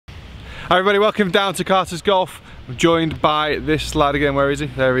Hi everybody, welcome down to Carter's Golf. I'm joined by this lad again. Where is he?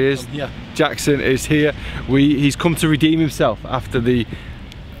 There he is. Yeah. Jackson is here. He's come to redeem himself after the...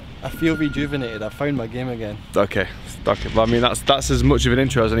 I feel rejuvenated. I found my game again. Okay. Well, I mean, that's as much of an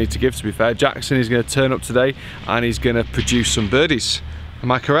intro as I need to give, to be fair. Jackson is going to turn up today and he's going to produce some birdies.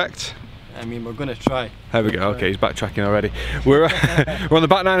 Am I correct? I mean, we're going to try. There we go. Okay, he's backtracking already. We're on the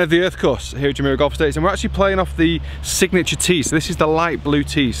back nine of the Earth course here at Jumeirah Golf Estates, and we're actually playing off the signature tee. So this is the light blue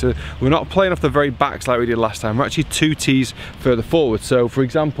tee. So we're not playing off the very backs like we did last time. We're actually 2 tees further forward. So for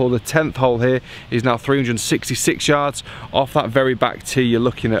example, the 10th hole here is now 366 yards. Off that very back tee, you're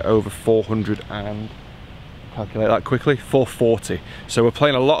looking at over 400 and... calculate that quickly, 440. So we're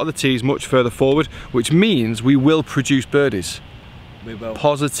playing a lot of the tees much further forward, which means we will produce birdies. We will.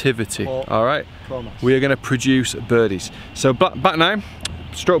 Positivity. All right. Promise. We are going to produce birdies. So back nine,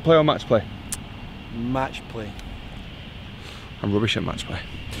 stroke play or match play? Match play. I'm rubbish at match play.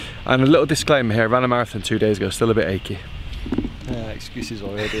 And a little disclaimer here: I ran a marathon 2 days ago, still a bit achy. Excuses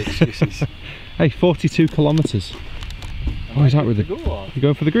already. Excuses. Hey, 42 kilometres. Oh, is that with the? You're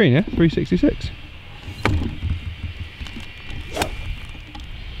going for the green, yeah? 366.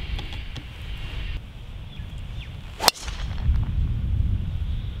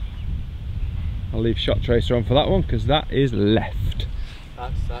 I'll leave shot tracer on for that one because that is left.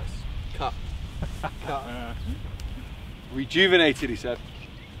 That's cut. Cut. Rejuvenated, he said.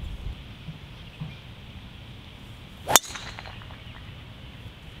 That's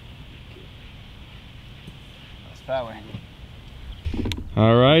fairway.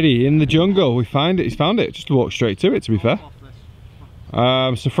 Alrighty, in the jungle, we find it. He's found it. Just walk straight to it, to be fair.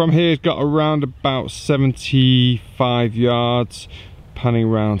 So from here, he's got around about 75 yards. Panning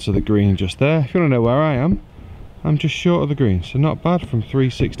round to the green just there. If you want to know where I am, I'm just short of the green, so not bad from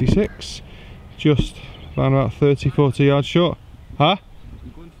 366. Just around about 30-40 yards short. Huh?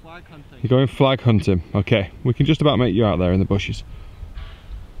 I'm going flag hunting. You're going flag hunting. Okay, we can just about make you out there in the bushes.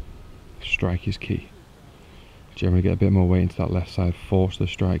 Strike is key. Generally get a bit more weight into that left side, force the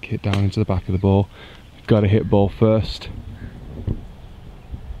strike, hit down into the back of the ball. Got to hit ball first.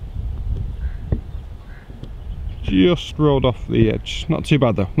 Just rolled off the edge. Not too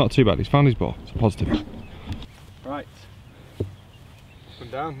bad though, not too bad. He's found his ball, it's a positive. Right. Up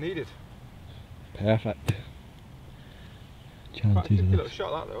and down, needed. Perfect. Quite a tricky little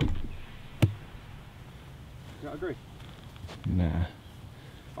shot that though. You not agree? Nah.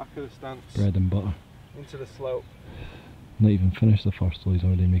 Back of the stance. Bread and butter. Into the slope. Not even finished the first hole, he's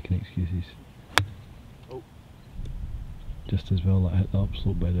already making excuses. Oh. Just as well that hit the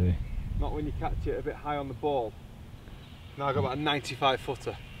upslope, by the way. Not when you catch it a bit high on the ball. Now I got about a 95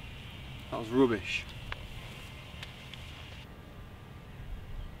 footer. That was rubbish.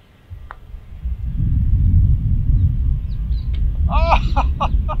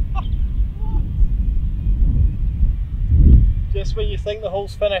 Just when you think the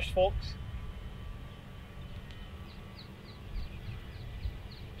hole's finished, folks.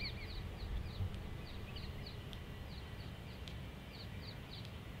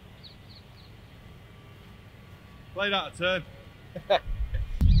 Played out a turn.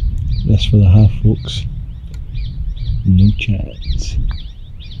 That's for the half, folks. No chance.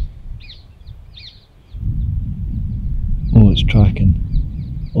 Oh, it's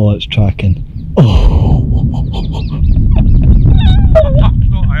tracking. Oh, it's tracking. Oh! I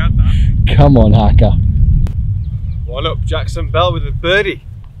thought I had that. Come on, hacker. One up, Jackson Bell with a birdie.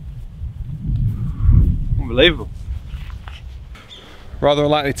 Unbelievable. Rather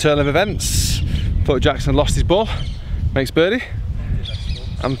unlikely turn of events. Thought Jackson lost his ball. Makes birdie.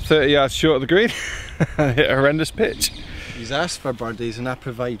 I'm 30 yards short of the green. Hit a horrendous pitch. He's asked for birdies and I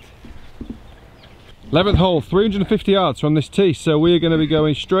provide. 11th hole, 350 yards from this tee, so we're going to be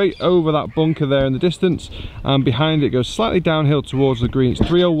going straight over that bunker there in the distance, and behind it goes slightly downhill towards the green. It's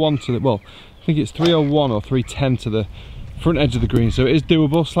 301 to the, well, I think it's 301 or 310 to the front edge of the green, so it is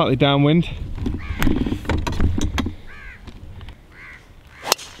doable, slightly downwind.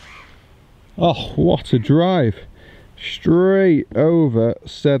 Oh, what a drive. Straight over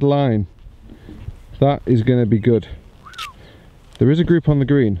said line. That is going to be good. There is a group on the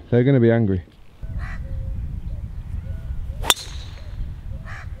green, they're going to be angry.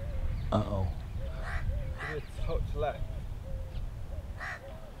 Uh-oh. A touch left.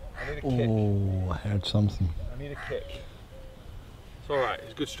 I need a kick. Oh, I heard something. I need a kick. It's alright,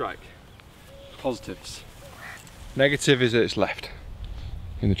 it's a good strike. Positives. Negative is that it's left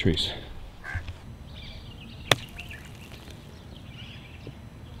in the trees.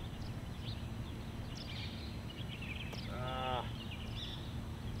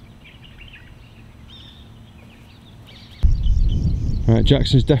 Right, Right,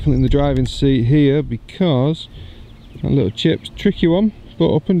 Jackson's definitely in the driving seat here because that little chip's tricky one,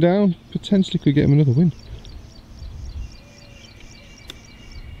 but up and down, potentially could get him another win.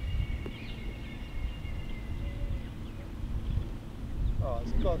 Oh,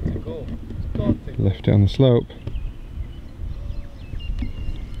 it's got to go. It's got to go. Left down the slope.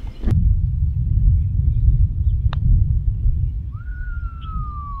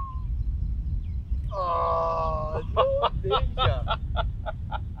 Oh, no danger.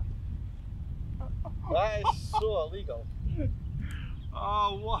 That is so illegal.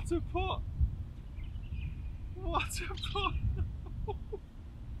 Oh, what a putt! What a putt!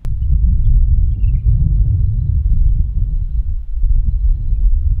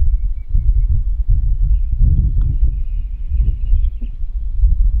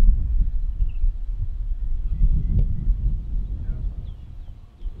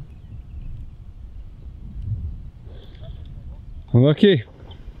 Unlucky.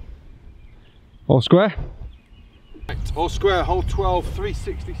 All square? All square, hole 12,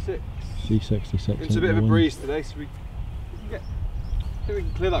 366. 366. It's a bit of a breeze today, so we can get. I think we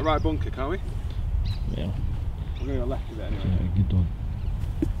can clear that right bunker, can't we? Yeah. We're going to go left with it anyway. Yeah, good one.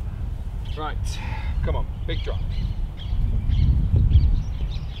 Right, come on, big drop.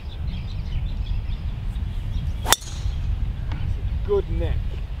 Good neck.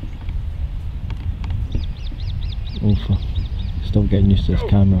 Awful. Still getting used to this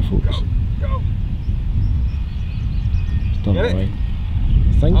camera, folks. Go. It's done Get it? alright.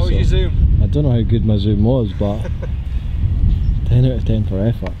 I think How so. was your zoom? I don't know how good my zoom was, but 10 out of 10 for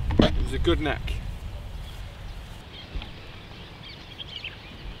effort. It was a good neck.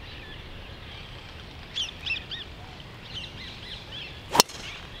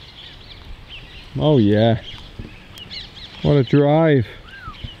 Oh yeah. What a drive.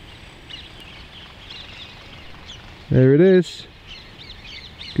 There it is.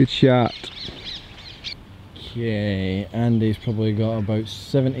 Good shot. Okay, Andy's probably got about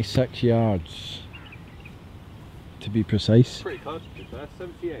 76 yards to be precise. Pretty close to there,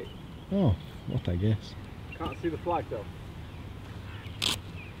 78. Oh, what I guess. Can't see the flag though.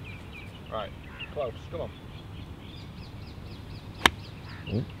 Right, close, come on.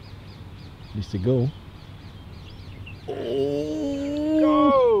 Oh, needs to go. Oh!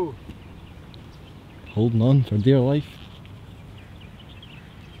 Go! Holding on for dear life.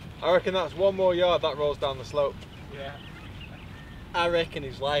 I reckon that's one more yard that rolls down the slope. Yeah. I reckon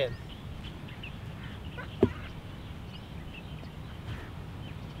he's lying.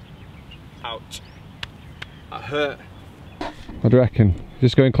 Ouch. That hurt. What do you reckon? Is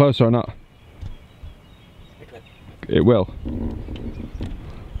this going closer or not? It will.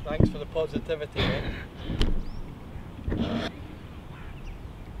 Thanks for the positivity, mate.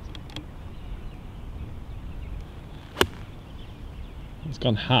 It's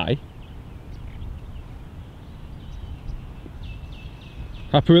gone high.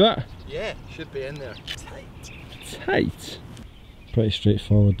 Happy with that? Yeah, should be in there. Tight. Tight. Pretty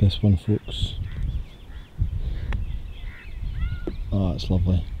straightforward, this one, folks. Oh, it's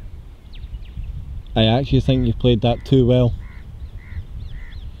lovely. I actually think you played that too well.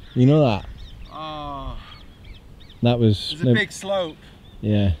 You know that? Oh, That was... it's a big slope.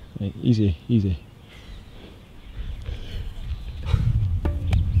 Yeah, like, easy, easy.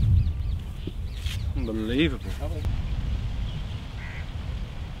 Unbelievable.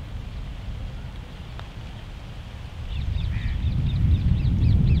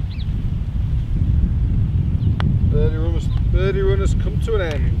 Birdie runners come to an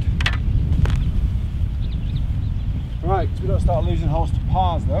end. Right, so we don't start losing holes to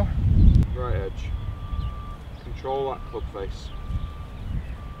pars though. Right edge. Control that club face.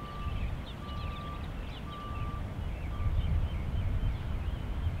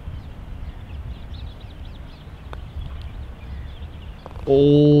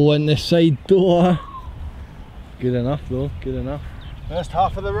 Oh, in the side door. Good enough though, good enough. First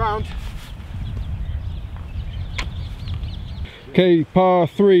half of the round. Okay, par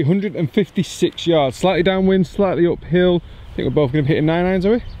 3, 156 yards. Slightly downwind, slightly uphill. I think we're both going to be hitting 9 irons,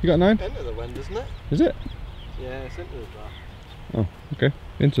 are we? You got 9? Into the wind, isn't it? Is it? Yeah, it's into the draft. Oh, okay.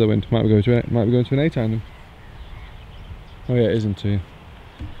 Into the wind. Might be going to an 8 iron then. Oh yeah, it is into.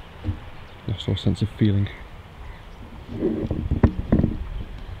 Lost all sense of feeling.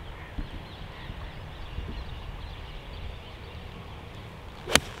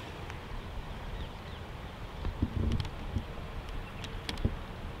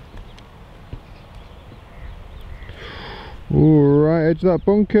 Right edge of that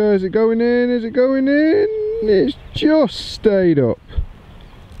bunker. Is it going in? Is it going in? It's just stayed up.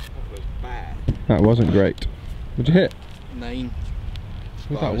 That was bad. That wasn't great. What'd you hit? 9.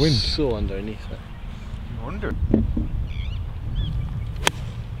 With that wind. So underneath it. No wonder.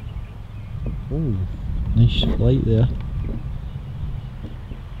 Oh, nice flight there.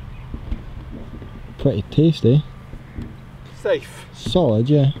 Pretty tasty. Safe. Solid,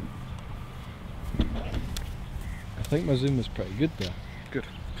 yeah. I think my zoom was pretty good there. Good.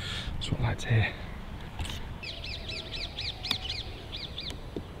 That's what I like to hear.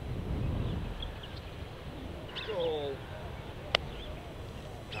 Oh.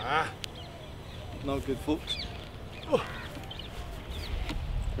 Ah. Not good, folks. Oh.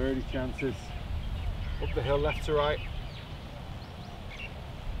 Birdie chances. Up the hill, left to right.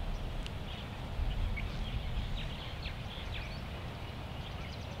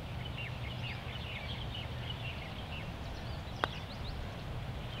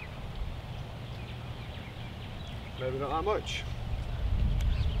 Maybe not that much.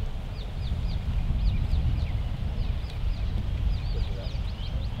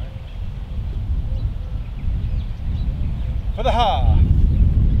 For the half.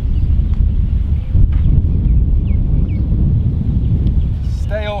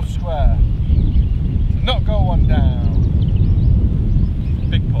 Stay off square. Do not go one down.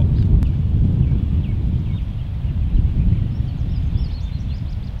 Big putt.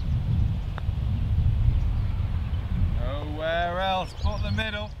 Nowhere else but the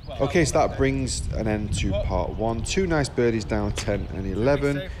middle. Well, Okay, so that brings an end to part 1. 2 nice birdies down 10 and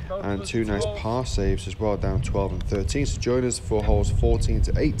 11, and 2 nice par saves as well down 12 and 13. So join us for holes 14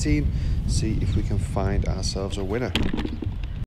 to 18, see if we can find ourselves a winner.